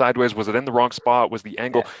kind of sideways? Was it in the wrong spot? Was the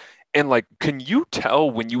angle? And like, can you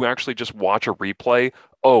tell when you actually just watch a replay,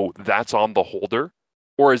 oh, that's on the holder?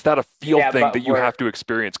 Or is that a feel thing that you have to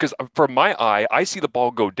experience? Because from my eye, I see the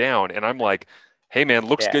ball go down and I'm like, hey man,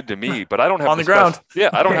 looks good to me, but I don't have on the ground.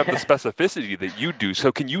 I don't have the specificity that you do.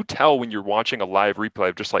 So can you tell when you're watching a live replay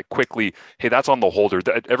of just like quickly, hey, that's on the holder.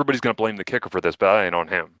 Everybody's going to blame the kicker for this, but that ain't on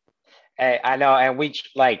him. Hey, I know, and we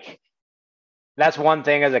like, that's one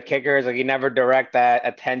thing as a kicker, is like you never direct that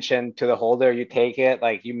attention to the holder. You take it,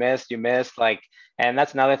 like you missed, like, and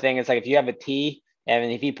that's another thing. It's like if you have a tee,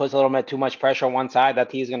 and if he puts a little bit too much pressure on one side, that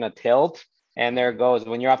tee is gonna tilt, and there it goes.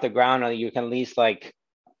 When you're off the ground, you can at least like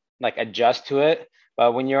adjust to it.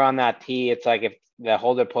 But when you're on that tee, it's like if the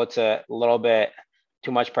holder puts a little bit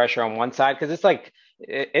too much pressure on one side, because it's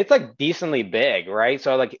like decently big, right?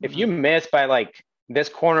 So like if you miss by like this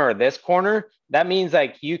corner or this corner, that means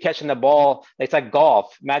like you catching the ball, it's like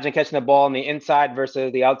golf. Imagine catching the ball on the inside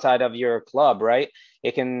versus the outside of your club, right?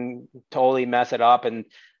 It can totally mess it up. And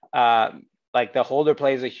like the holder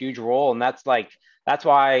plays a huge role. And that's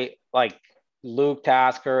why like Luke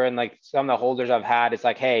Tasker and like some of the holders I've had, it's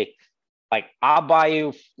like, hey, like I'll buy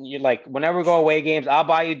you like whenever we go away games, I'll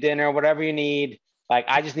buy you dinner, whatever you need. Like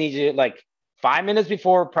I just need you like 5 minutes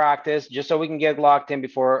before practice, just so we can get locked in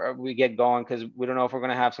before we get going, because we don't know if we're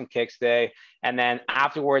going to have some kicks today. And then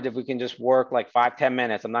afterwards, if we can just work like 5-10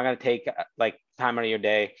 minutes, I'm not going to take like time out of your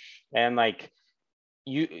day. And like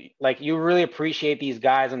you really appreciate these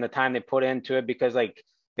guys and the time they put into it, because like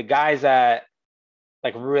the guys that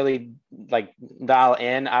like really like dial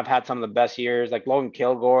in, I've had some of the best years, like Logan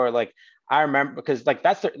Kilgore. Like I remember, because like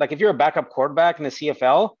like if you're a backup quarterback in the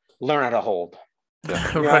CFL, learn how to hold. You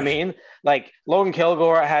know what I mean? Like Logan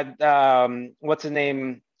Kilgore had what's his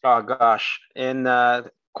name? Oh gosh, in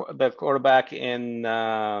the quarterback in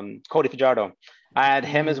Cody Fajardo. I had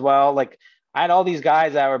him as well. Like I had all these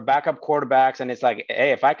guys that were backup quarterbacks, and it's like,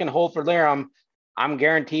 hey, if I can hold for Liram, I'm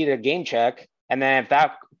guaranteed a game check. And then if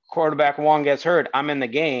that quarterback one gets hurt, I'm in the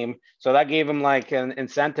game. So that gave him like an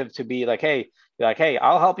incentive to be like, hey,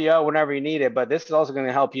 I'll help you out whenever you need it, but this is also going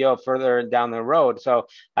to help you out further down the road. So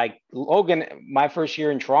like Logan, my first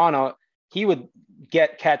year in Toronto, he would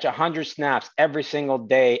catch 100 snaps every single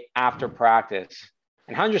day after practice.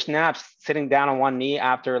 And 100 snaps sitting down on one knee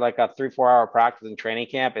after like a 3-4 hour practice in training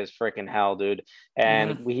camp is freaking hell, dude.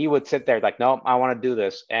 And he would sit there like, nope, I want to do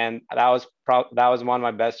this. And that was one of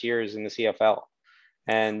my best years in the CFL.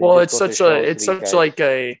 And well, it's such like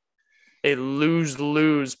a a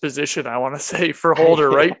lose position, I want to say, for Holder,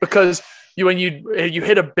 right? Because when you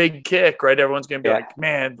hit a big kick, right, everyone's going to be like,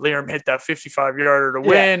 man, Liam hit that 55-yarder to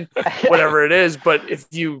win, whatever it is. But if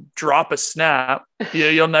you drop a snap,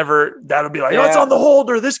 you'll never – that'll be like, oh, it's on the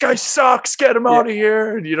Holder. This guy sucks. Get him out of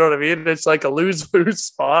here. You know what I mean? It's like a lose-lose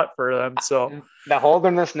spot for them. So the Holder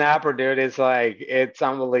and the snapper, dude, is like – it's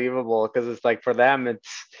unbelievable because it's like for them, it's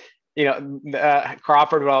 –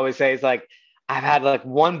 Crawford would always say, it's like, I've had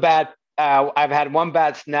one bad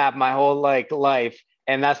snap my whole life.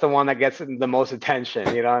 And that's the one that gets the most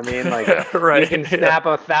attention. You know what I mean? Like right. You can snap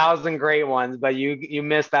 1,000 great ones, but you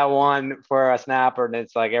miss that one for a snapper, and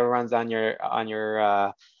it's like everyone's on your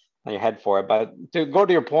head for it. But to go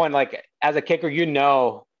to your point, like as a kicker,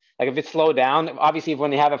 like if it's slowed down, obviously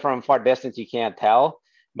when you have it from far distance, you can't tell.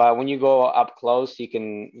 But when you go up close, you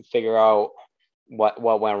can figure out what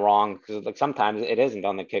went wrong, because like sometimes it isn't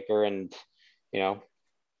on the kicker, and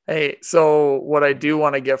Hey, so what I do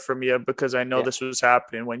want to get from you, because I know this was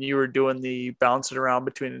happening when you were doing the bouncing around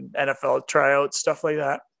between NFL tryouts, stuff like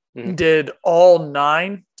that. Mm-hmm. Did all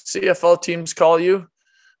 9 CFL teams call you?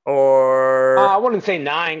 Or I wouldn't say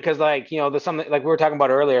 9, because there's something like we were talking about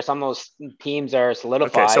earlier. Some of those teams are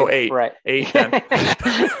solidified. Okay, so 8, right? 8 then.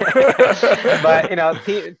 But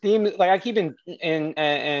teams like I keep in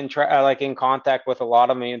contact with a lot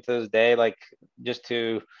of them even to this day, like just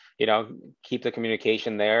to keep the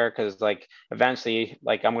communication there, because like eventually,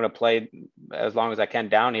 like I'm going to play as long as I can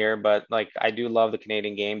down here, but like I do love the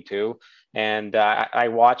Canadian game too, and I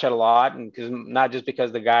watch it a lot, and not just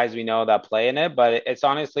because the guys we know that play in it, but it's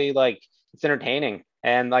honestly like it's entertaining,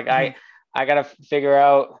 and like I got to figure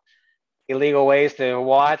out illegal ways to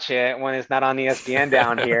watch it when it's not on ESPN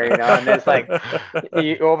down here, and it's like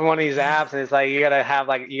you open one of these apps and it's like you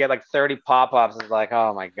get like 30 pop-ups. It's like,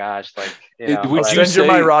 oh my gosh, like would you send you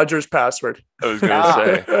my Rogers password? I was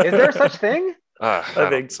gonna say, is there such thing? I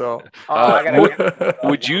think so.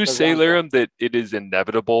 Would you say, Liam, that it is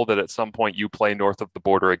inevitable that at some point you play north of the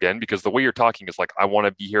border again? Because the way you're talking is like, I want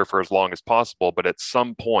to be here for as long as possible, but at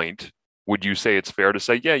some point, would you say it's fair to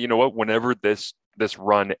say, yeah, you know what, whenever this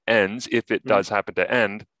run ends, if it does happen to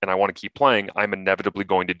end and I want to keep playing, I'm inevitably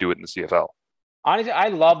going to do it in the CFL? Honestly, I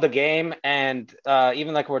love the game. And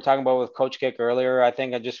even like we were talking about with Coach Kick earlier, I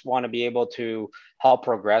think I just want to be able to help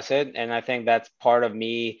progress it. And I think that's part of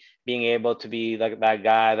me being able to be like that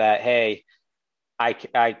guy that, hey,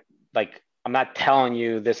 I'm not telling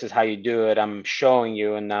you this is how you do it. I'm showing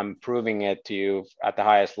you and I'm proving it to you at the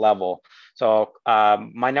highest level. So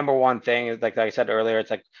my number one thing is, like I said earlier,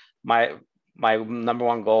 it's like my number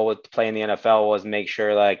one goal with playing the NFL was make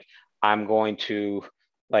sure like I'm going to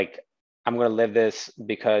live this,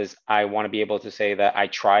 because I want to be able to say that I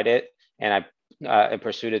tried it and I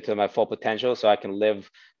pursued it to my full potential, so I can live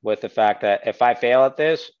with the fact that if I fail at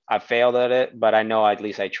this, I failed at it, but I know at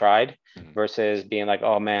least I tried, versus being like,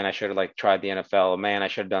 oh man, I should have like tried the NFL, man, I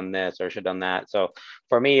should have done this or should have done that. So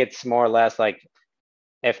for me, it's more or less like,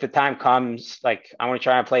 if the time comes, like I want to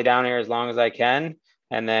try and play down here as long as I can.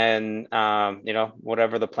 And then,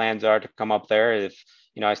 whatever the plans are to come up there, if,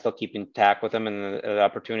 I still keep intact with them and the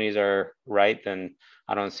opportunities are right, then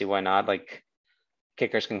I don't see why not. Like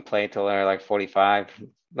kickers can play till they're like 45.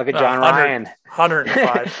 Look at John Ryan.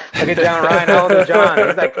 105. Look at John Ryan. How old is John?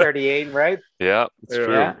 He's like 38, right? Yeah, it's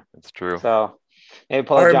true. Yeah. It's true. So maybe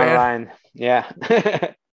pull up John Ryan. Yeah.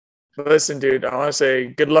 Listen, dude, I want to say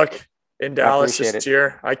good luck in Dallas this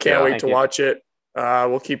year. I can't wait to watch it.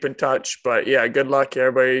 We'll keep in touch, but yeah, good luck,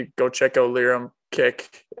 everybody. Go check out Liam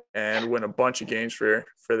Kick and win a bunch of games for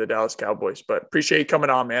the Dallas Cowboys. But appreciate you coming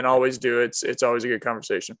on, man. Always do. It's always a good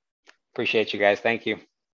conversation. Appreciate you guys. Thank you.